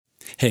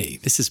Hey,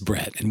 this is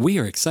Brett, and we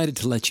are excited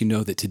to let you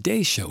know that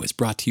today's show is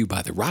brought to you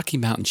by the Rocky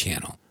Mountain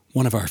Channel,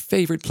 one of our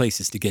favorite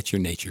places to get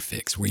your nature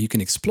fix, where you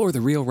can explore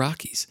the real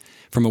Rockies.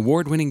 From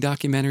award-winning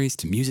documentaries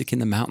to music in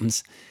the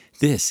mountains,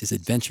 this is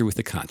Adventure with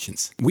a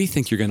Conscience. We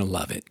think you're going to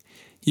love it.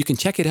 You can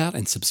check it out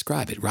and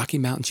subscribe at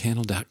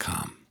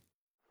RockyMountainChannel.com.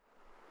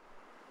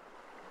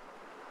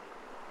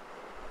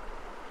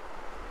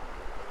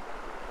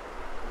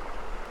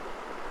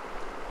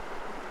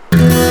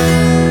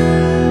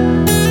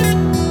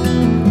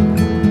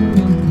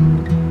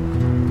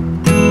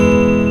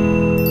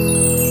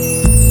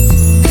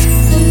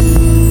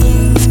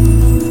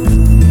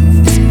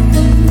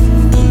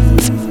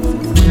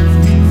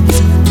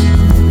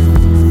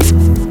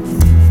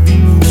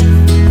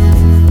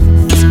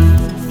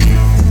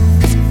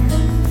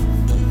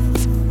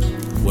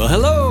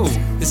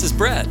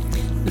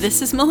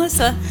 This is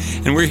Melissa.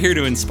 And we're here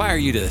to inspire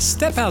you to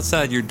step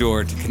outside your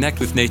door to connect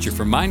with nature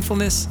for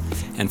mindfulness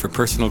and for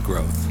personal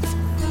growth.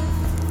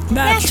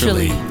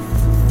 Naturally.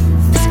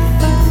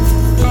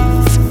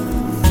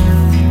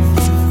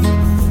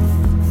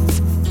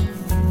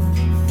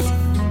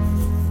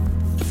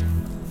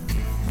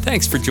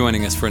 Thanks for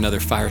joining us for another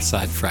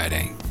Fireside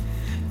Friday.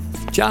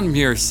 John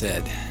Muir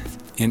said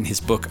in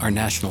his book, Our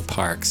National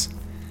Parks,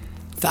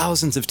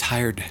 thousands of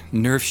tired,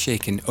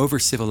 nerve-shaken,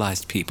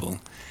 over-civilized people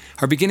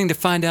are beginning to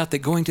find out that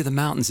going to the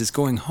mountains is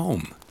going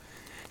home,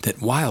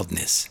 that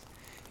wildness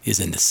is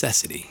a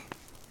necessity.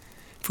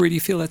 Free, do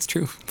you feel that's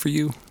true for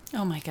you?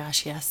 Oh my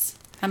gosh, yes.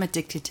 I'm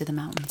addicted to the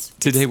mountains.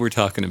 Today we're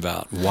talking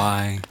about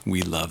why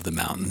we love the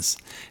mountains.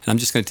 And I'm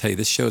just going to tell you,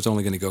 this show is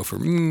only going to go for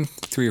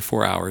 3 or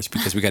 4 hours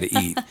because we got to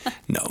eat.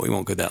 No, we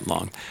won't go that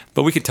long.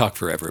 But we could talk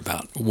forever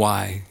about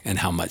why and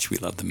how much we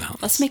love the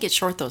mountains. Let's make it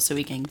short, though, so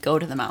we can go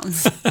to the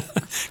mountains.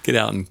 Get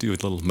out and do a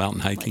little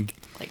mountain hiking.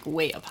 Like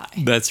way up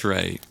high. That's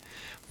right.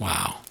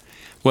 Wow.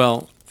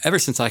 Well, ever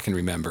since I can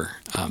remember,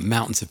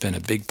 mountains have been a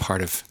big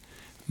part of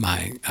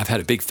I've had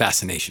a big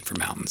fascination for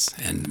mountains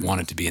and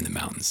wanted to be in the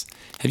mountains.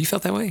 Have you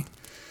felt that way?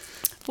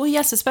 Well,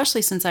 yes,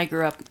 especially since I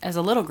grew up as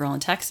a little girl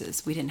in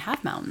Texas. We didn't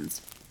have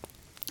mountains.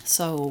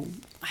 So,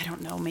 I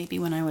don't know, maybe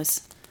when I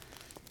was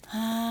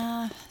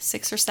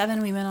 6 or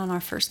 7, we went on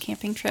our first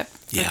camping trip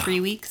for 3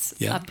 weeks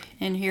up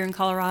in here in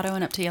Colorado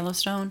and up to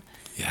Yellowstone.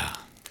 Yeah.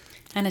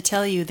 And I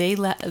tell you, they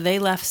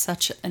left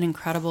such an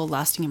incredible,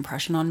 lasting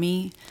impression on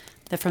me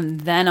that from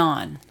then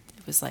on,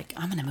 it was like,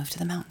 I'm going to move to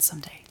the mountains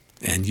someday.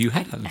 And you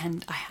have.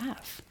 And I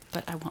have,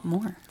 but I want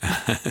more.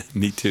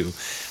 Me too.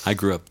 I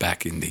grew up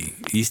back in the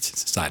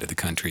east side of the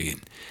country, and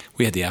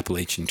we had the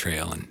Appalachian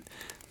Trail, and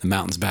the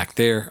mountains back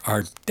there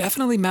are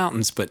definitely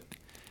mountains, but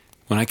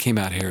when I came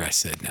out here, I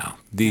said, no,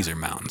 these are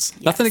mountains.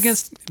 Yes. Nothing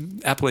against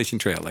Appalachian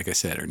Trail, like I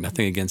said, or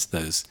nothing against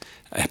those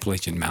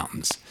Appalachian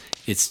mountains.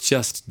 It's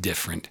just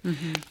different.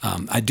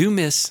 Mm-hmm. I do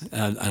miss,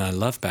 and I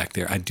love back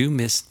there, I do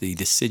miss the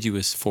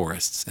deciduous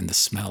forests and the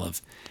smell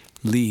of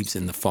leaves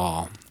in the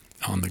fall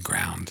on the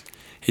ground.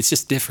 It's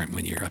just different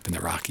when you're up in the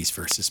Rockies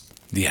versus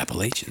the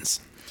Appalachians.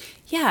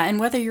 Yeah,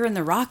 and whether you're in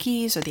the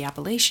Rockies or the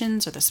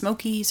Appalachians or the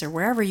Smokies or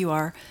wherever you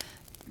are,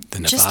 the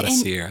Nevada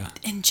Sierra.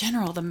 In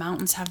general, the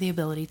mountains have the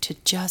ability to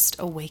just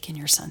awaken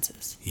your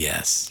senses.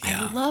 Yes,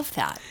 yeah. I love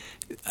that.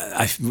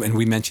 When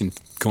we mentioned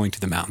going to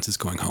the mountains is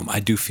going home, I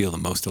do feel the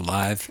most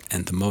alive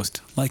and the most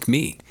like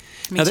me.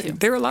 Me too.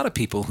 There are a lot of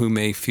people who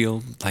may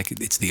feel like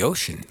it's the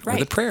ocean or right.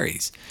 the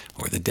prairies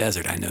or the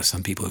desert. I know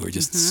some people who are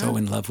just so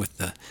in love with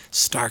the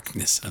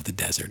starkness of the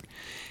desert.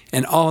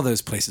 And all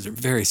those places are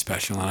very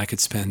special, and I could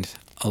spend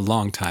a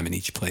long time in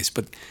each place.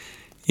 But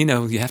you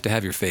know, you have to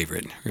have your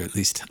favorite, or at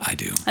least I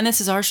do. And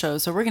this is our show,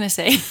 so we're going to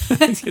say...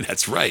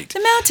 That's right. The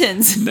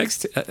mountains.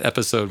 Next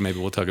episode, maybe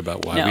we'll talk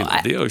about why we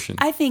love the ocean.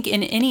 I think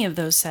in any of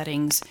those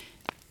settings,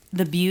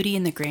 the beauty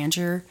and the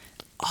grandeur,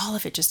 all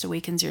of it just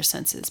awakens your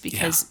senses.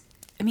 Because,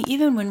 I mean,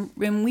 even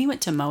when we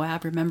went to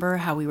Moab, remember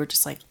how we were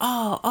just like,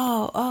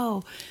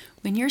 oh.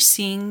 When you're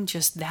seeing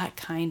just that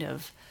kind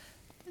of,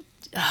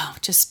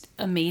 just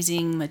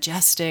amazing,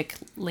 majestic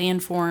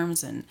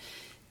landforms and...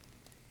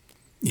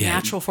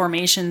 natural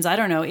formations, I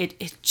don't know, it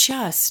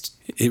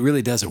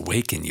really does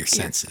awaken your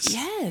senses.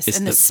 Yes,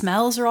 and the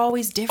smells are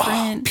always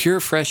different. Pure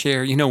fresh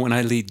air. You know, when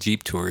I lead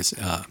Jeep tours,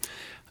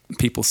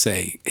 people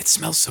say, it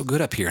smells so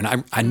good up here.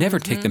 And I never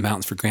take the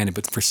mountains for granted,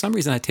 but for some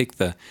reason I take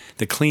the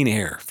clean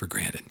air for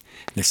granted.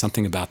 And there's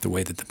something about the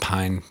way that the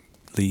pine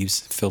needles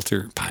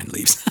filter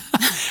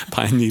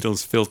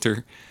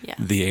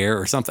the air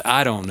or something.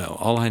 I don't know.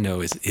 All I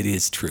know is it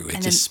is true.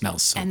 It just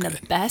smells so good. And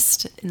the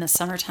best in the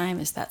summertime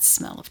is that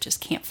smell of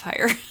just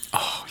campfire.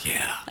 Oh,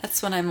 yeah.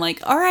 That's when I'm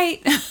like, all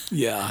right.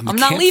 Yeah. I'm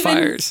not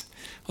leaving.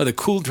 Well, the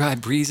cool, dry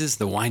breezes,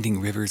 the winding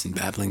rivers and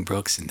babbling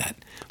brooks, and that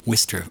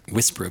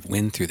whisper of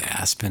wind through the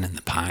aspen and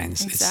the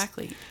pines.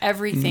 Exactly.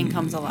 Everything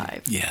comes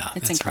alive. Yeah,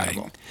 it's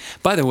incredible. Right.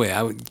 By the way,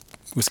 I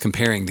was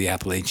comparing the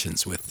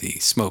Appalachians with the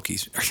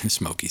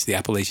the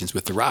Appalachians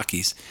with the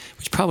Rockies,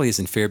 which probably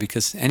isn't fair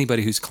because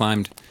anybody who's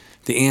climbed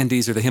the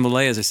Andes or the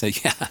Himalayas, I say,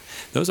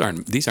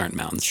 these aren't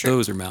mountains. Sure.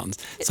 Those are mountains.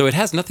 So it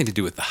has nothing to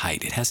do with the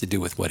height. It has to do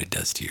with what it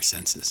does to your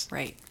senses.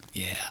 Right.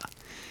 Yeah.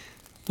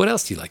 What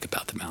else do you like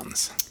about the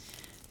mountains?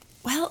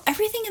 Well,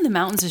 everything in the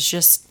mountains is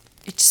just,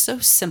 it's so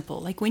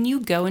simple. Like when you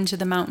go into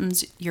the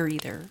mountains, you're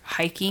either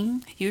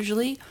hiking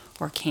usually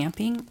or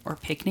camping or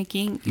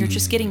picnicking. You're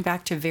just getting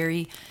back to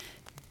very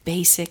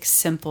basic,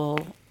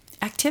 simple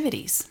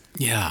activities.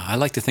 Yeah, I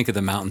like to think of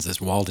the mountains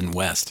as Walden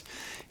West.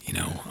 You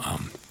know,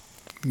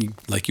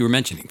 like you were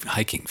mentioning,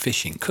 hiking,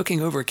 fishing,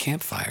 cooking over a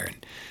campfire,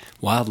 and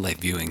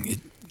wildlife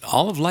viewing.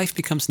 All of life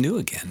becomes new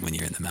again when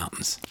you're in the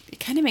mountains. It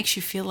kind of makes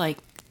you feel like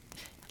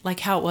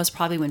how it was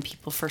probably when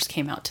people first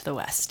came out to the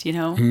West, you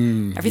know?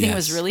 Everything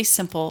was yes. really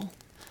simple.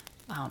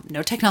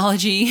 No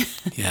technology.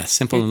 Yeah,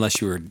 simple unless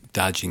you were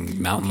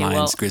dodging mountain Okay,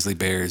 lions, well- grizzly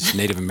bears,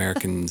 Native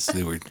Americans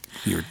who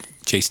were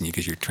chasing you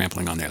because you're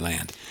trampling on their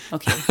land.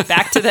 Okay,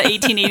 back to the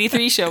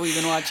 1883 show we've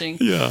been watching.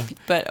 Yeah.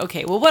 But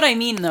okay, well, what I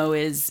mean though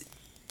is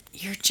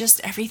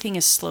everything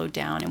is slowed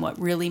down, and what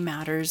really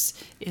matters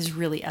is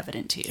really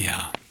evident to you.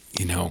 Yeah.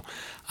 You know,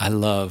 I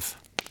love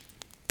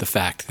the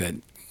fact that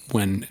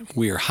when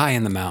we are high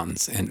in the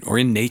mountains or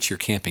in nature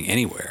camping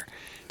anywhere,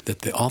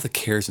 that all the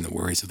cares and the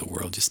worries of the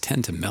world just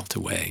tend to melt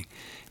away.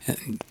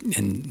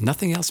 And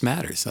nothing else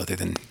matters other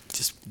than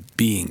just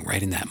being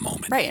right in that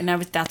moment. Right, and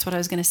that's what I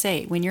was going to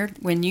say. When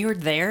you're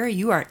there,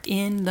 you are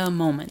in the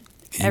moment.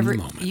 In the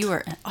moment. You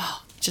are.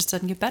 Oh, it just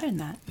doesn't get better than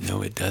that.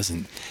 No, it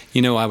doesn't.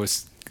 You know, I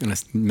was going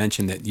to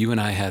mention that you and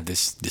I have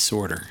this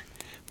disorder.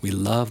 We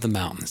love the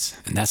mountains,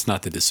 and that's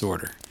not the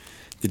disorder.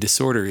 The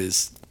disorder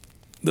is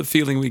the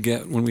feeling we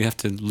get when we have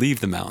to leave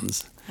the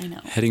mountains. I know.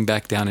 Heading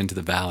back down into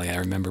the valley. I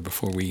remember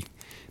before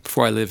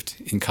I lived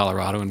in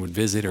Colorado and would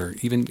visit, or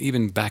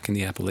even back in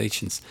the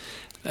Appalachians,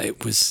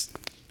 it was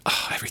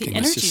everything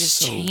The was energy just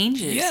so,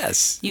 changes.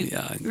 Yes.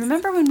 Yeah.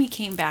 Remember when we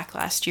came back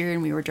last year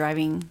and we were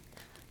driving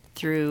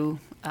through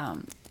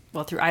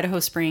Idaho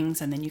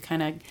Springs, and then you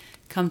kind of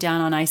come down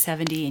on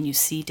I-70 and you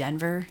see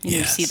Denver. You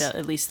Yes. see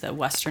at least the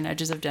western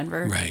edges of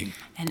Denver. Right.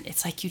 And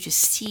it's like you just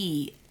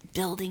see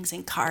buildings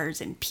and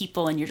cars and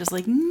people, and you're just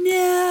like,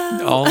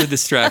 no. All the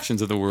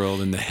distractions of the world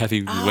and the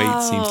heavy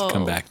weight seems to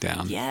come back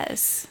down.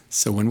 Yes.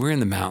 So when we're in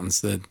the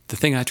mountains, the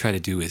thing I try to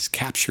do is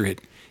capture it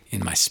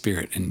in my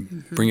spirit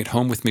and bring it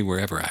home with me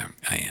wherever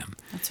I am.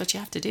 That's what you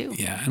have to do.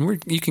 Yeah,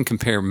 and you can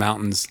compare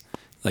mountains,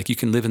 like you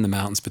can live in the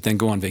mountains, but then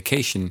go on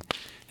vacation,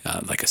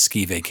 like a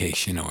ski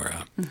vacation or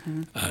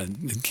a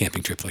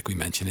camping trip, like we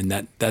mentioned,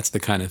 and that's the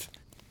kind of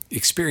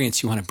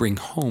experience you want to bring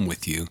home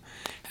with you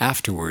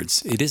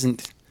afterwards. It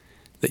isn't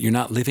that you're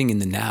not living in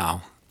the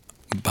now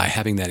by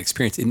having that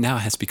experience. It now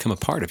has become a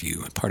part of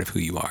you, a part of who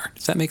you are.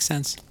 Does that make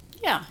sense?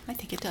 Yeah, I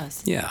think it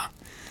does. Yeah.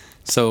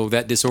 So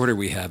that disorder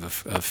we have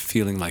of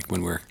feeling like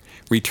when we're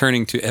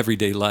returning to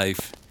everyday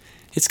life,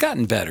 it's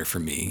gotten better for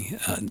me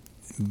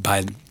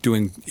by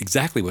doing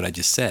exactly what I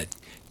just said,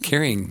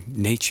 carrying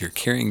nature,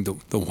 carrying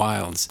the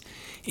wilds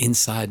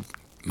inside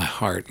my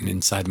heart and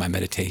inside my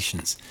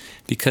meditations,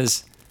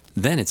 because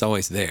then it's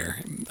always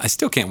there. I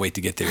still can't wait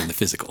to get there in the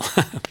physical.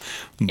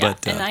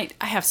 But and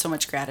I have so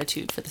much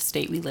gratitude for the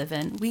state we live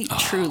in. We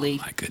truly,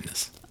 my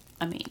goodness.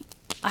 I mean,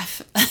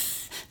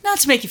 not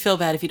to make you feel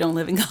bad if you don't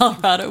live in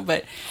Colorado,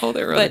 but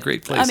There are other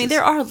great places. I mean,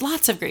 there are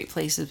lots of great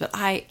places, but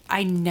I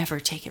never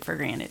take it for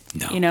granted.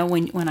 No. You know,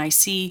 when I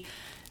see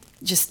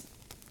just,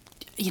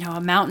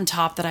 a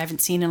mountaintop that I haven't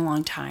seen in a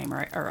long time,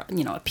 or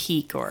a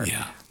peak, or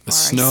Yeah. The or I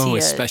snow, see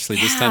especially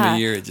this time of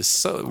year, it's just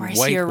so or I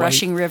white. see a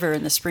rushing river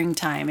in the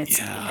springtime.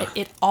 Yeah.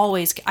 I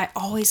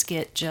always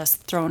get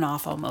just thrown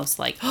off, almost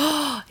like,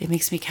 it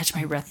makes me catch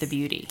my breath, the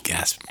beauty.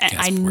 Gasp. And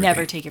I worthy.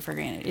 never take it for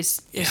granted.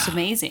 It's Yeah.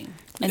 amazing.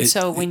 And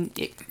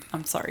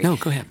I'm sorry. No,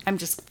 go ahead.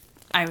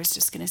 I was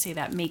just going to say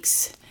that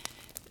makes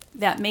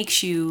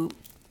you,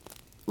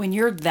 when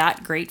you're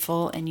that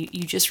grateful and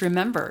you just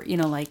remember,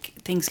 like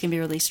things can be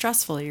really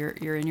stressful.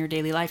 You're in your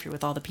daily life, you're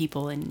with all the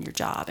people and your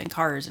job and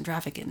cars and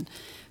traffic,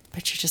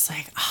 but you're just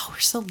like, we're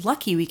so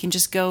lucky we can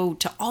just go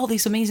to all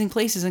these amazing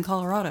places in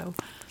Colorado.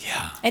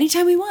 Yeah.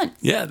 Anytime we want.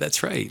 Yeah,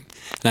 that's right.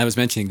 And I was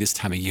mentioning this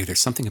time of year, there's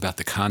something about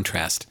the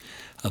contrast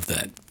of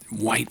that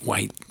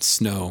white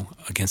snow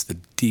against the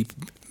deep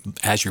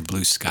azure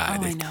blue sky.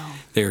 I know.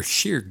 Their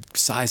sheer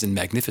size and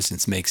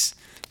magnificence makes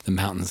the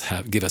mountains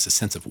give us a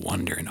sense of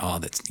wonder and awe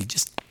that you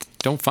just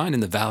don't find in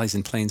the valleys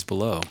and plains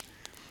below.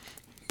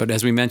 But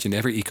as we mentioned,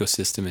 every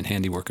ecosystem and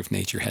handiwork of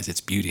nature has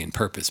its beauty and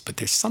purpose, but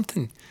there's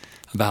something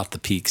about the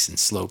peaks and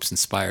slopes and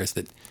spires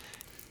that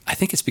I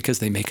think it's because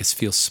they make us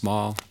feel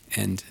small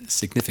and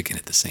significant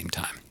at the same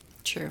time.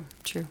 True.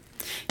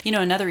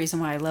 Another reason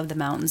why I love the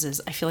mountains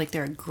is I feel like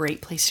they're a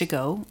great place to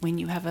go when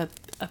you have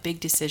a big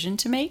decision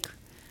to make.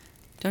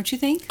 Don't you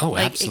think? Oh,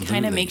 like, absolutely. It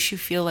kind of makes you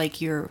feel like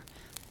you're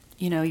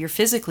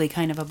physically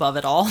kind of above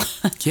it all.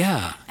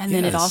 Yeah. And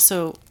then it yes.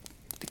 also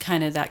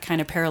kind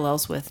of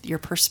parallels with your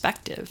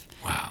perspective.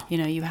 Wow.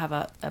 You have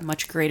a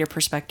much greater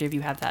perspective.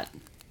 You have that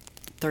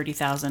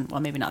 30,000,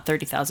 well, maybe not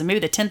 30,000, maybe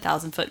the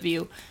 10,000 foot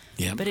view.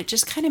 Yeah. But it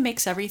just kind of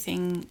makes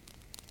everything.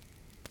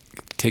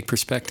 Take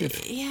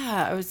perspective.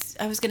 Yeah, I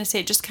was going to say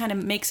it just kind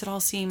of makes it all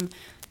seem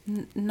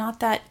not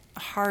that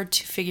hard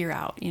to figure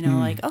out.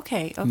 Like,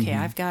 okay,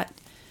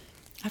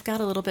 I've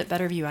got a little bit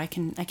better view. I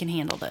can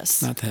handle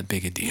this. Not that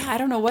big a deal. Yeah, I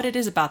don't know what it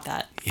is about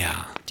that.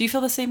 Yeah. Do you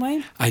feel the same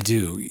way? I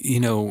do. You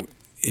know,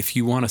 if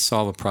you want to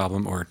solve a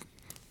problem or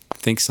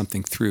think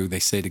something through, they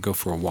say to go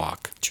for a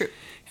walk. True.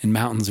 And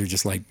mountains are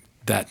just like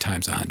that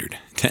times 100,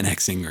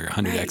 10xing or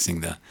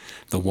 100xing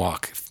the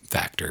walk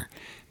factor,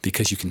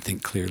 because you can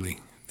think clearly.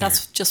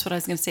 That's just what I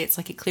was going to say. It's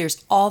like it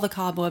clears all the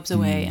cobwebs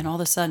away, and all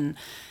of a sudden,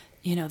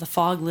 you know, the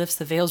fog lifts,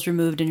 the veil's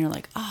removed, and you're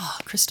like,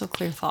 crystal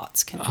clear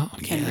thoughts can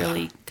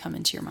really come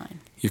into your mind.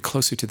 You're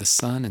closer to the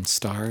sun and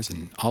stars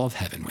and all of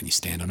heaven when you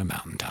stand on a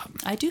mountaintop.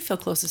 I do feel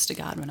closest to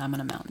God when I'm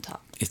on a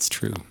mountaintop. It's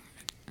true.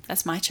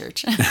 That's my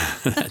church.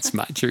 That's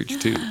my church,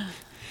 too.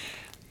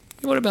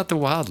 What about the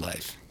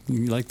wildlife?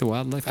 You like the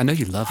wildlife? I know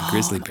you love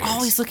grizzly bears. I'm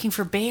always looking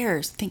for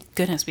bears. Thank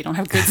goodness we don't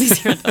have grizzlies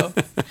here, though.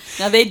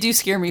 Now, they do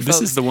scare me, folks.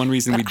 This is the one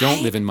reason we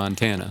don't live in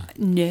Montana.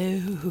 No,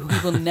 we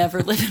will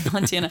never live in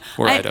Montana.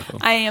 Or Idaho.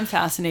 I am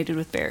fascinated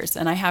with bears,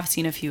 and I have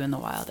seen a few in the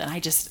wild, and I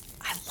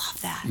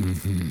love that.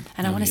 Mm-hmm.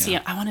 And I want to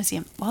see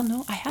them. Well,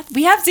 no,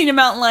 we have seen a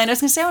mountain lion. I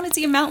was going to say I want to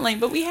see a mountain lion,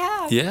 but we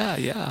have.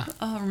 Yeah.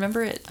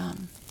 Remember at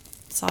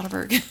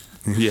Soderbergh?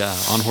 Yeah,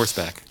 on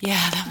horseback.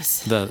 Yeah, that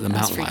was the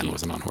mountain lion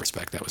wasn't on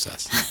horseback. That was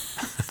us.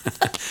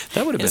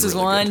 That would have been. This is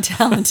really one good.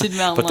 Talented mountain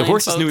lion. But the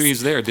horses folks. knew he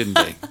was there, didn't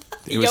they?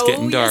 It was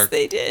getting dark. Yes,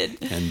 they did.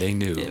 And they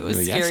knew. It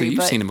was scary, actually, you've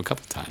but- seen him a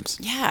couple times.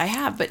 Yeah, I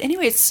have. But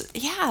anyways,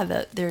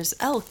 there's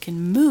elk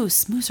and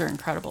moose. Moose are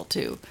incredible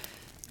too,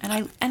 and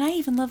I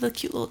even love the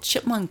cute little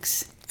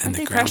chipmunks. And Aren't the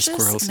they ground precious?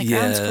 squirrels. And the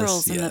ground Yes,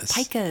 squirrels and the yes.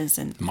 pikas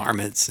and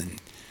Marmots and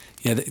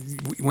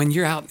when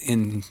you're out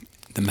in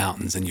the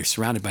mountains and you're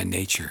surrounded by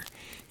nature,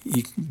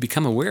 you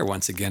become aware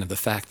once again of the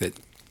fact that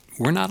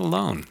we're not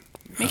alone.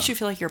 makes you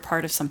feel like you're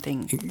part of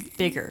something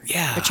bigger.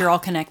 Yeah. But you're all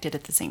connected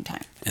at the same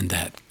time. And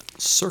that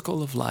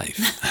circle of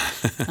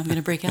life. I'm going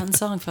to break out in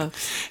song,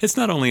 folks. It's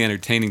not only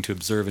entertaining to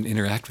observe and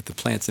interact with the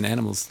plants and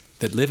animals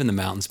that live in the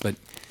mountains, but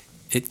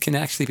it can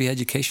actually be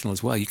educational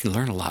as well. You can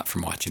learn a lot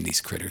from watching these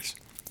critters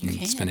and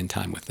can. spending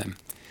time with them.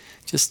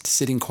 Just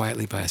sitting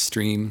quietly by a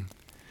stream,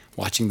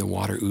 watching the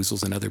water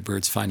ouzels and other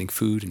birds finding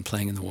food and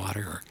playing in the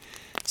water, or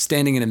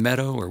standing in a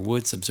meadow or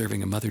woods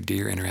observing a mother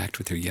deer interact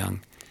with her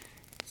young,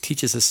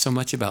 teaches us so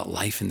much about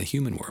life in the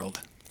human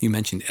world. You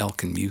mentioned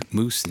elk and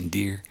moose and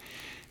deer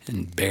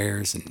and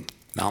bears and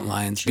mountain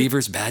lions,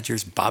 beavers,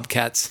 badgers,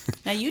 bobcats.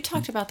 Now, you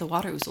talked about the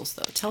water ouzels,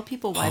 though. Tell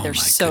people why Oh, they're my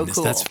so goodness.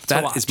 cool That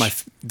to watch.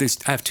 is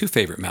I have two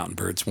favorite mountain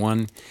birds.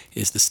 One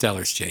is the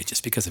Steller's jay,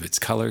 just because of its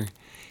color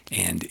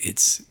and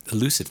its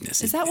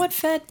elusiveness. Is that what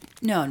fed?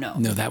 No.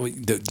 No,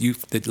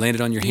 that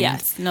landed on your hand?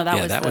 Yes. No, that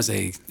was that the- was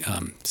a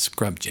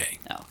scrub jay.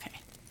 Oh, okay.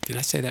 Did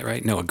I say that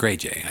right? No, a gray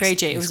jay. Gray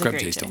jay. It was a scrub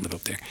gray jays jay. don't live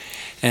up there,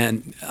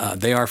 and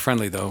they are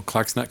friendly though.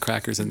 Clark's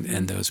nutcrackers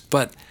and those.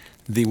 But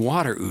the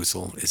water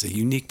ouzel is a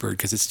unique bird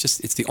because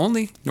it's the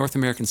only North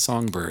American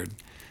songbird,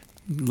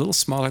 a little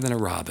smaller than a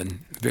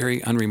robin,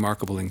 very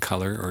unremarkable in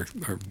color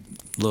or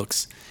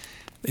looks.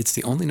 It's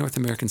the only North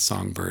American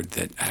songbird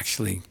that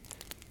actually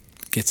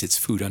gets its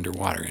food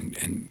underwater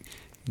and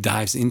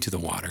dives into the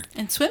water.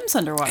 And swims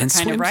underwater, And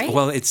kind swims. of, right?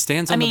 Well, it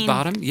stands on the mean-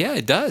 bottom. Yeah,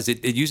 it does.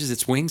 It uses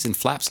its wings and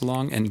flaps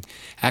along, and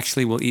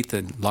actually will eat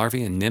the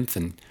larvae and nymph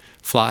and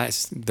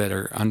flies that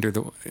are under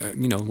the,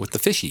 what the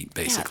fish eat,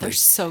 yeah, basically. they're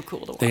so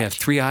cool to watch. They have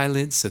 3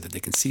 eyelids so that they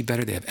can see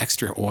better. They have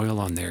extra oil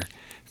on their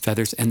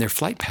feathers, and their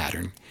flight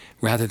pattern,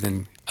 rather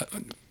than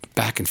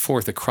back and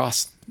forth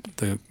across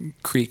the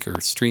creek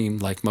or stream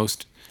like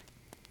most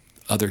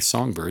other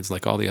songbirds,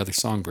 like all the other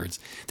songbirds,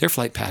 their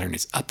flight pattern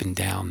is up and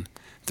down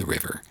the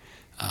river,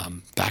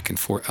 back and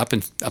forth,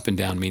 up and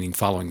down, meaning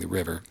following the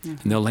river.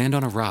 Mm-hmm. And they'll land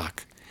on a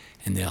rock,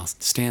 and they'll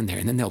stand there,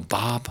 and then they'll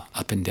bob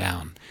up and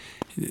down.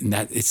 And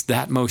it's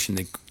that motion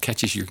that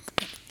catches your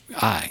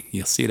eye.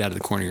 You'll see it out of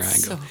the corner of your eye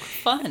and so go.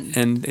 fun.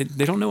 And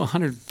they don't know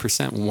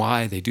 100%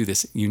 why they do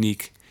this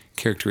unique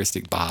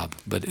characteristic bob,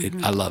 but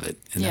I love it.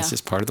 And that's Yeah.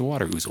 just part of the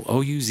water ouzel,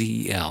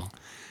 O-U-Z-E-L.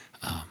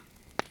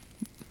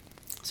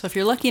 So if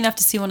you're lucky enough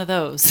to see one of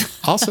those,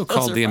 Also those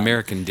called are the fun.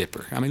 American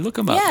dipper. I mean, look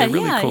them up. Yeah, They're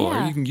really yeah, cool. Or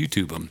yeah. you can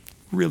YouTube them.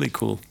 Really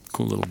cool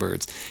little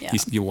birds. Yeah.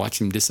 You watch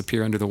them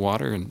disappear under the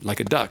water and like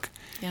a duck.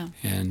 Yeah.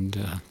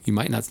 And you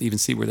might not even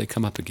see where they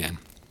come up again.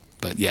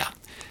 But yeah.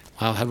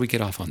 Wow, how do we get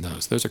off on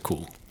those? Those are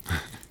cool.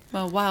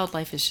 Well,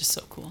 wildlife is just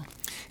so cool.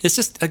 It's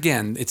just,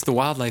 again, it's the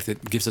wildlife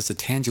that gives us a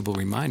tangible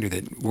reminder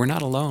that we're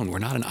not alone. We're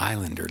not an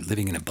island or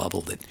living in a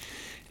bubble, that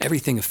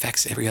everything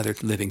affects every other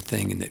living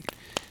thing, and that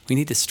we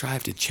need to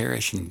strive to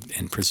cherish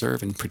and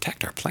preserve and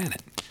protect our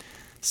planet.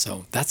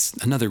 So that's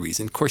another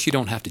reason. Of course, you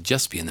don't have to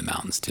just be in the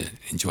mountains to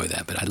enjoy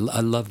that, but I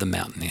love the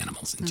mountain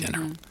animals in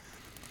general.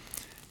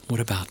 What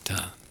about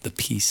the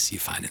peace you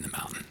find in the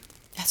mountain?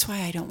 That's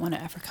why I don't want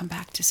to ever come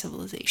back to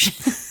civilization.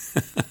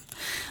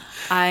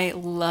 I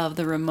love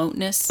the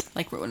remoteness.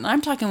 Like when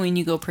I'm talking when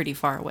you go pretty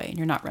far away and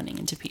you're not running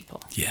into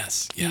people.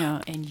 Yes, yeah. You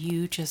know, and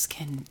you just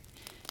can,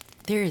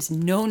 there is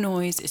no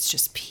noise. It's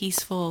just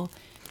peaceful.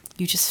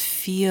 You just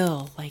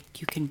feel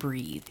like you can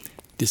breathe.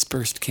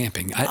 Dispersed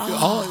camping.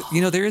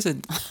 There is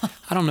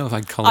I don't know if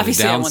I'd call it a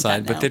Obviously, I want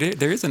downside, that but now.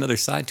 there is another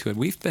side to it.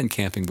 We've been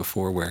camping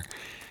before where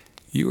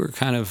you were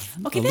kind of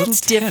Okay, a little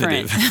that's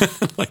different.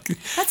 tentative. Like,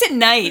 That's at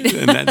night.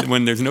 and that,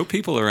 when there's no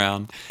people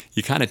around,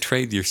 you kind of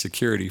trade your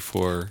security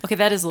for, Okay,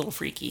 that is a little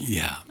freaky.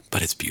 yeah,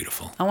 but it's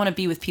beautiful. I want to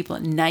be with people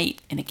at night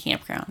in a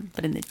campground,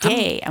 but in the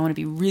day, I want to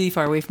be really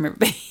far away from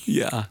everybody.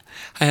 Yeah.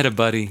 I had a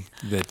buddy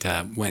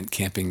that went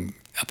camping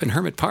up in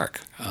Hermit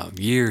Park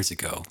years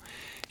ago,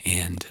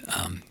 and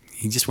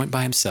he just went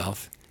by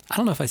himself. I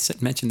don't know if I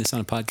mentioned this on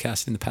a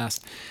podcast in the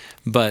past,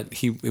 but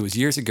it was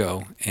years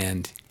ago,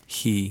 and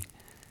he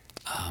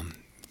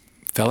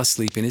fell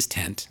asleep in his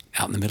tent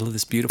out in the middle of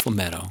this beautiful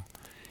meadow.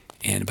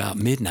 And about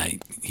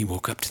midnight, he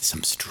woke up to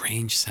some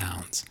strange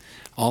sounds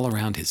all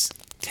around his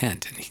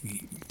tent, and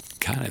he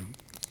kind of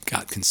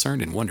got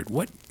concerned and wondered,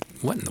 what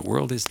in the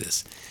world is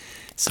this?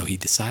 So he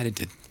decided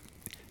to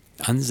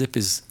unzip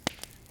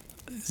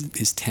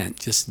his tent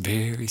just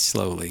very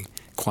slowly,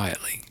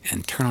 quietly,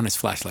 and turn on his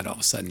flashlight all of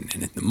a sudden.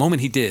 And at the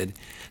moment he did,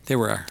 there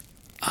were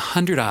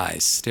 100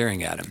 eyes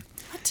staring at him.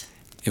 What?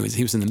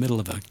 He was in the middle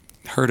of a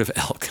herd of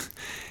elk.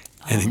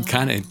 And it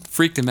kind of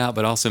freaked him out,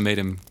 but also made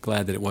him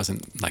glad that it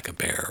wasn't like a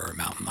bear or a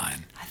mountain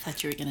lion I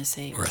thought you were going to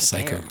say it or a was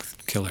psycho bear.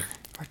 killer.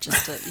 Or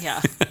just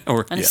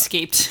Or an yeah.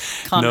 escaped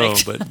No,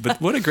 convict. but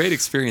what a great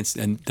experience.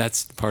 And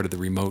that's part of the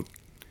remote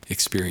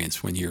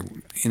experience when you're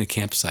in a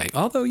campsite.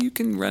 Although you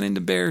can run into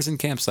bears in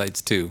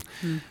campsites too.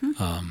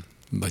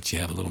 But you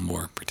have a little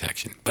more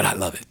protection. But I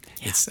love it.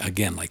 Yeah. It's,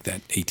 again, like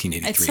that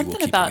 1883. It's We'll something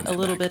keep about bringing a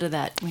little that back. bit of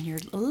that when you're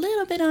a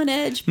little bit on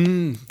edge, The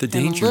and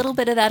danger. a little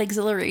bit of that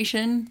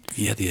exhilaration.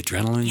 Yeah, the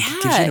adrenaline Yeah,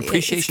 gives you an it's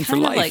appreciation for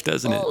kind of life, like,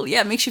 doesn't it? Oh, yeah,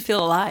 it makes you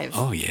feel alive.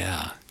 Oh,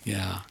 yeah,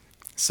 yeah.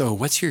 So,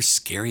 what's your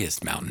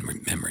scariest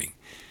mountain memory?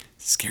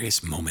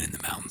 Scariest moment in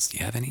the mountains? Do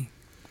you have any?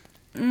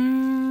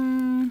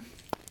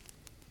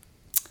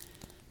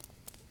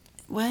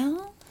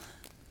 Well,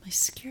 my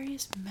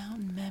scariest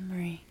mountain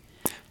memory.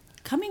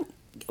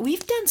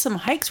 We've done some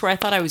hikes where I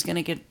thought I was going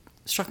to get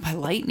struck by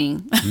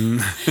lightning.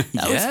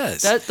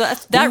 Yes.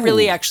 That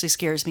really Ooh. actually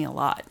scares me a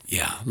lot.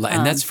 Yeah,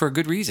 and that's for a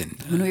good reason.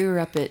 When we were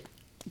up at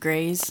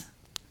Gray's,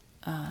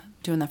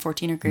 doing that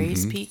 14er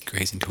Gray's Peak,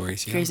 Grays and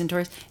Tories, yeah. Gray's and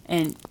Torres,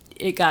 and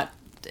it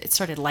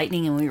started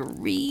lightning, and we were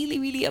really,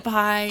 really up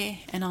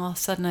high, and all of a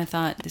sudden I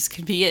thought, this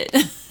could be it.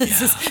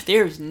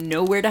 There's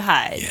nowhere to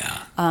hide.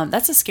 Yeah.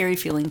 That's a scary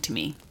feeling to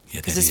me. Yeah,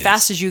 Because that as is.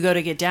 fast as you go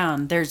to get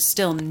down, there's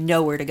still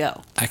nowhere to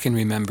go. I can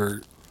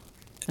remember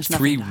There's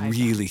three nothing to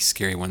hide really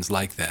scary ones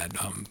like that.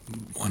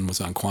 One was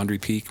on Quandary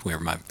Peak,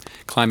 where my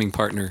climbing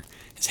partner,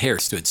 his hair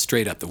stood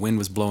straight up. The wind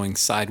was blowing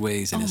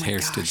sideways, and Oh his my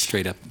hair stood gosh.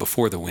 straight up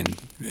before the wind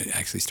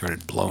actually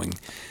started blowing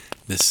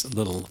this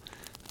little.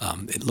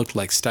 It looked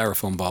like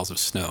styrofoam balls of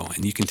snow,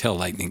 and you can tell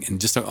lightning.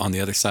 And just on the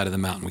other side of the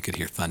mountain, we could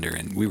hear thunder,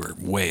 and we were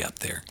way up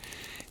there.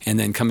 And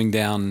then coming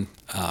down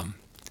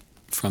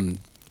from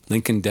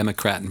Lincoln,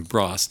 Democrat, and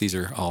Bross, these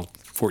are all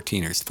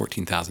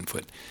 14,000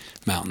 foot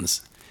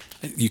mountains.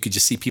 You could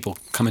just see people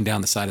coming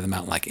down the side of the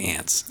mountain like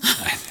ants.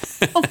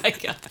 Oh my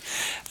God.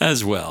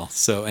 As well.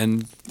 So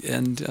and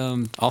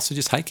also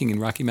just hiking in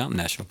Rocky Mountain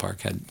National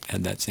Park had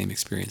that same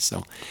experience.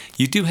 So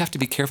you do have to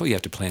be careful. You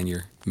have to plan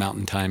your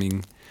mountain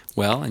timing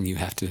well, and you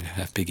have to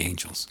have big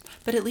angels.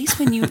 But at least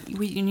when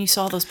you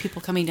saw those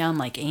people coming down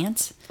like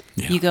ants,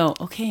 Yeah. you go,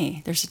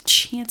 okay, there's a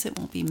chance it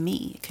won't be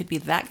me. It could be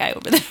that guy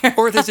over there.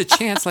 Or there's a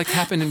chance, like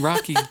happened in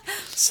Rocky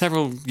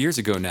several years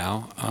ago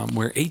now,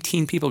 where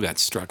 18 people got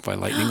struck by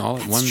lightning all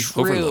at one That's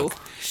true. overlook.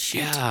 Shoot.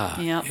 Yeah,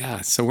 Yep. yeah.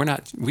 So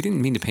we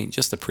didn't mean to paint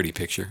just a pretty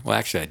picture. Well,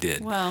 actually, I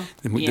did. Well,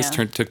 And this yeah.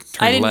 turned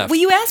I didn't. left. Well,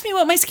 you asked me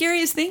what my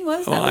scariest thing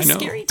was. Oh, That was I know.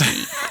 scary to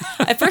me.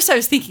 At first, I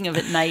was thinking of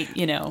at night.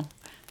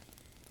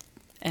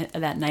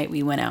 That night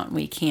we went out and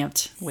we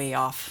camped way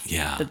off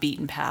Yeah. the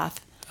beaten path,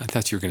 I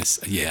thought you were going to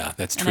say, yeah,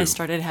 that's and true. I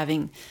started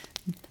having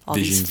all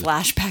Visions these of-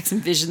 flashbacks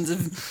and visions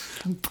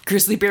of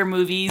grizzly bear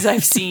movies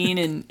I've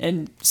seen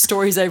and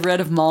stories I've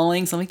read of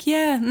mauling. So I'm like,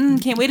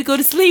 can't wait to go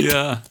to sleep.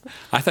 Yeah.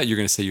 I thought you were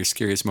going to say your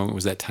scariest moment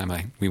was that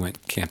time we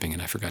went camping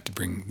and I forgot to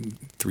bring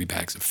 3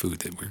 bags of food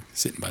that were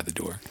sitting by the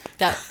door.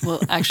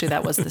 Actually,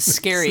 that was the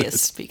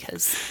scariest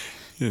because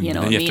And you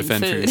know, then you me have to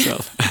and fend for food.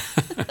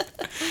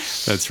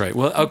 yourself. That's right.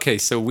 Well, okay,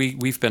 so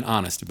we've been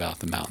honest about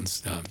the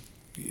mountains.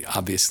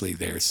 Obviously,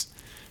 there's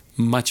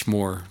much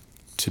more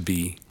to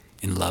be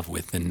in love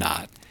with than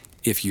not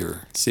if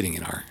you're sitting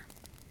in our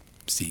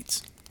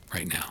seats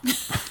right now.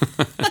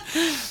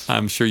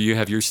 I'm sure you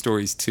have your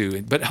stories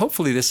too. But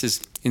hopefully this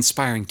is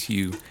inspiring to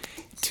you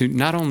to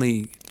not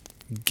only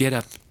get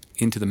up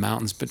into the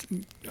mountains, but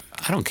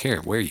I don't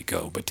care where you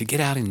go, but to get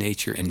out in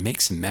nature and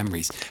make some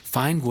memories.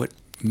 Find what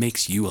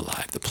makes you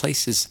alive, the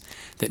places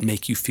that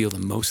make you feel the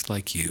most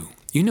like you.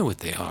 You know what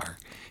they are.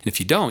 And if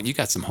you don't, you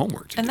got some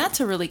homework to And do. that's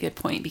a really good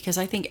point because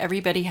I think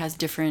everybody has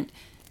different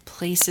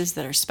places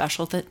that are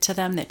special to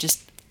them that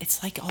just,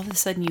 it's like all of a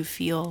sudden you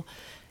feel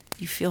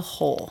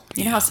whole.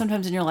 You know how Yeah.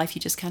 sometimes in your life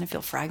you just kind of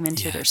feel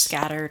fragmented or Yes.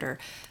 scattered, or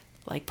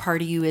like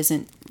part of you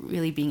isn't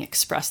really being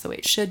expressed the way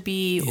it should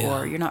be, Yeah.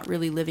 or you're not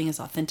really living as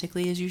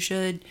authentically as you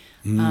should.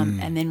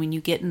 And then when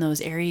you get in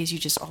those areas, you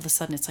just all of a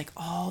sudden it's like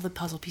all the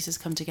puzzle pieces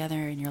come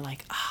together and you're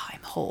like,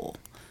 I'm whole.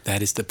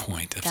 That is the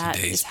point of That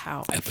today's is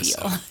how I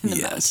episode. feel in the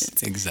Yes,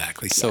 mountains.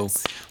 exactly. Yes. So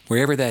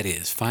wherever that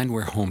is, find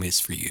where home is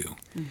for you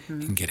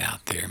and get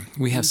out there.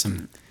 We have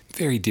some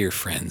very dear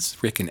friends,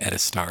 Rick and Etta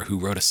Starr, who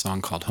wrote a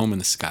song called Home in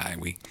the Sky.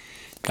 We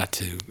got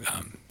to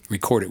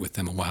record it with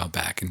them a while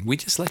back, and we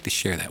just like to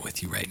share that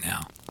with you right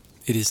now.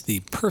 It is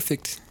the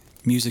perfect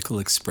musical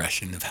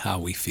expression of how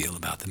we feel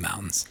about the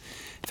mountains.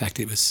 In fact,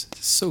 it was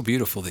so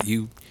beautiful that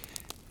you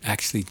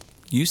actually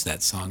used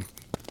that song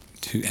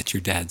at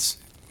your dad's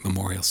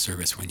memorial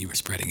service when you were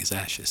spreading his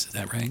ashes. Is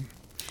that right?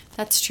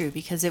 That's true,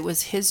 because it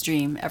was his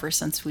dream ever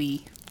since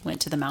we went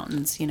to the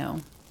mountains, in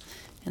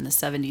the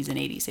 70s and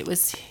 80s. It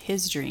was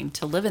his dream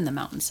to live in the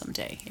mountains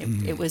someday.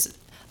 It was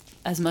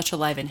as much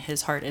alive in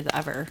his heart as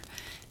ever.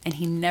 And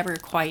he never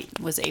quite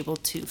was able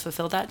to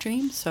fulfill that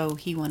dream, so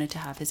he wanted to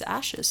have his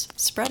ashes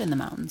spread in the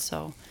mountains.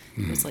 So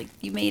it was like,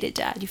 you made it,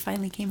 Dad. You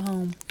finally came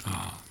home.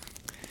 Oh,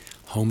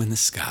 home in the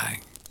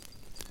sky.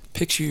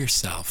 Picture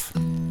yourself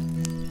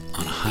on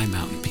a high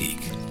mountain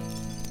peak,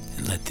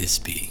 and let this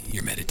be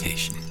your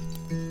meditation.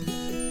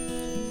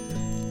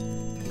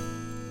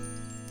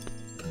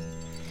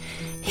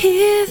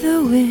 Hear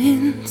the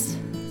winds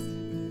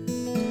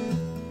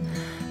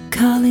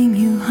calling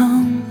you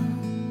home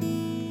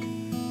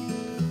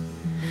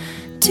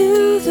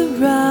to the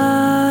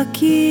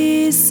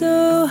Rockies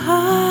so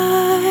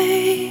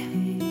high.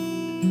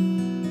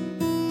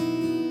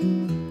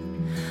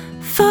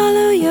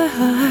 Follow your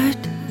heart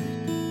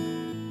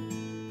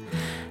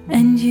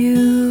and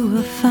you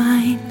will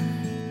find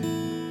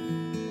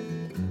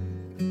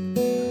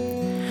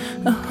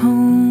a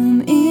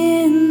home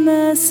in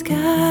the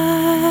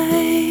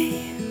sky.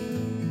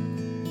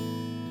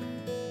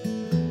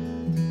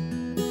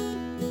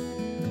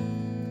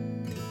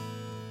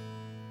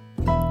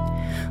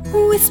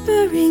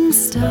 Whispering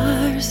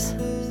stars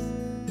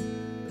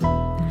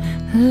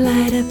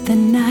light up the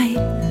night.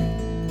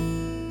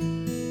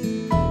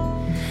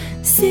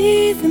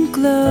 See them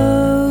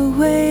glow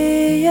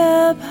way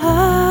up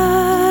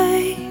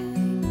high.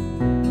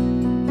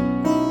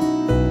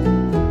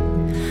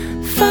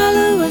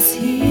 Follow us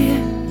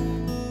here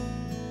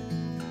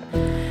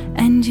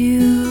and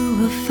you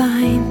will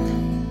find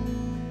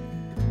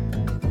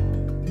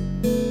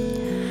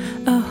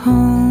a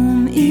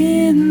home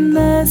in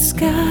the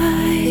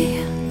sky.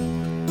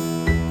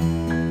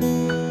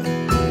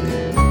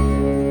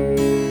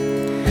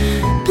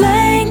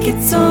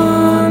 Blankets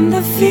on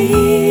the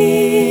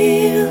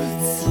fields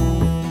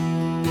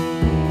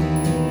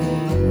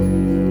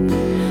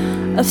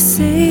of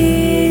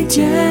sage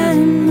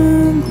and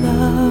moon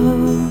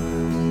glow.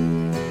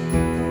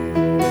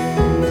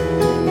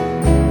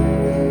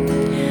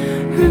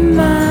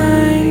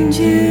 Remind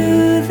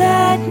you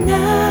that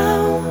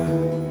now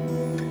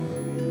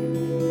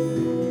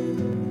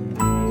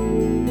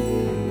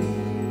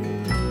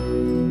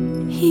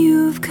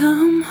you've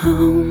come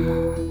home.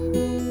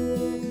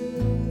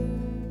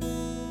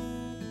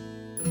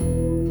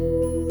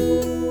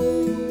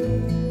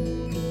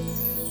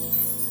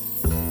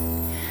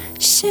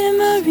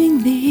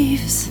 Shimmering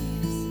leaves,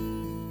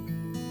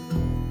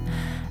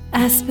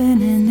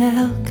 aspen and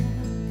elk.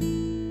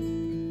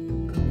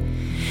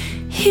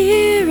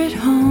 Here at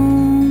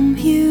home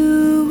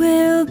you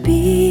will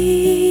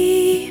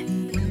be.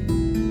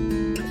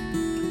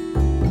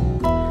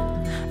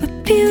 A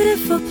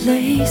beautiful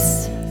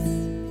place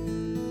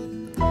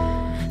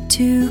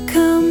to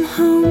come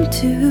home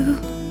to.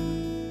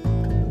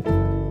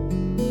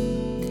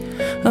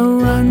 A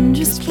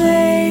wondrous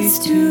place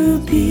to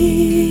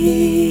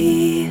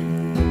be.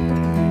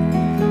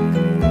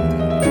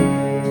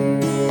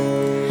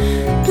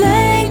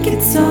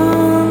 Blankets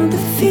on the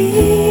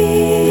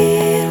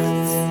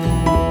fields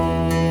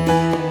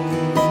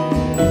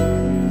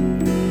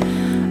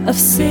of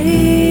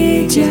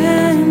sage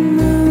and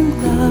moon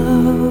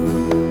glow.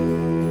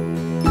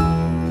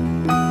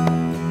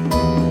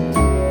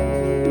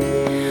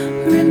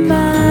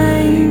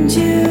 Remind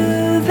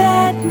you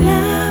that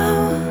now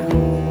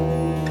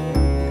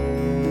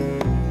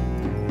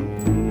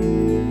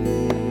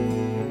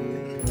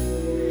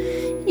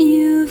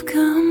you've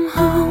come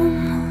home.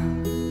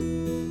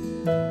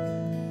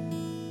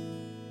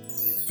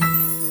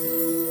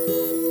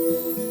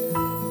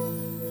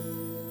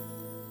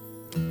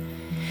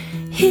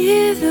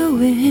 Hear the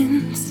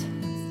winds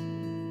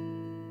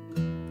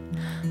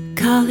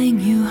calling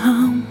you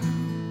home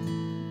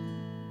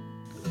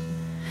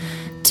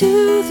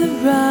to the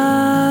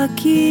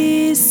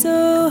Rockies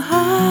so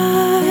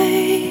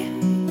high.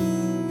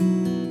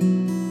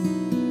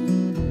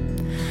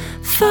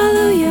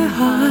 Follow your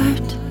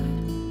heart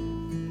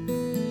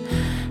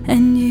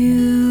and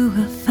you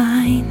will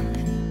find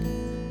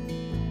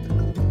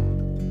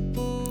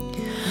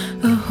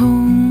a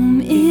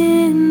home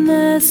in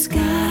the sky.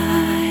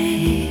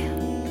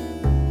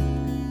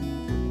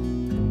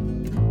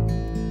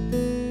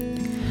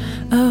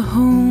 A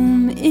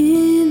home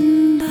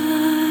in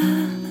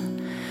the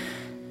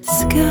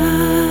sky.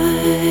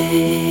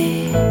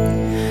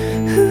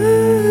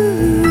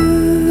 Ooh.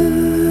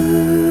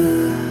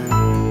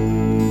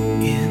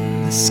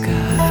 In the sky.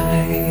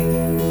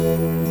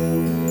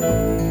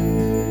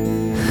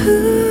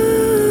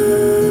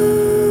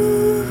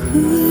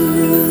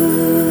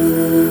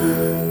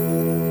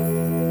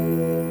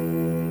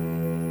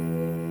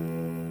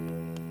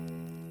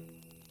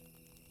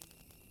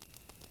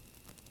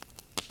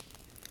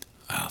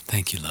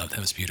 Thank you, love. That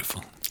was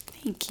beautiful.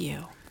 Thank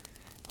you.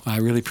 Well, I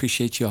really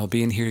appreciate you all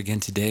being here again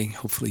today.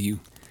 Hopefully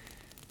you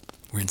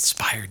were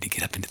inspired to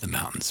get up into the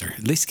mountains, or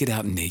at least get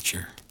out in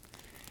nature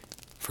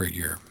for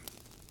your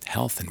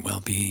health and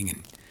well-being,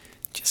 and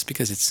just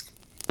because it's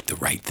the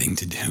right thing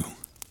to do.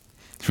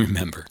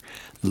 Remember,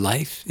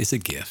 life is a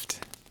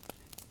gift.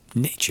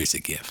 Nature's a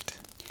gift.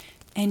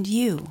 And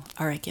you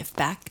are a gift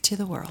back to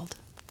the world.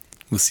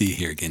 We'll see you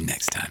here again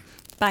next time.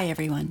 Bye,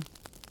 everyone.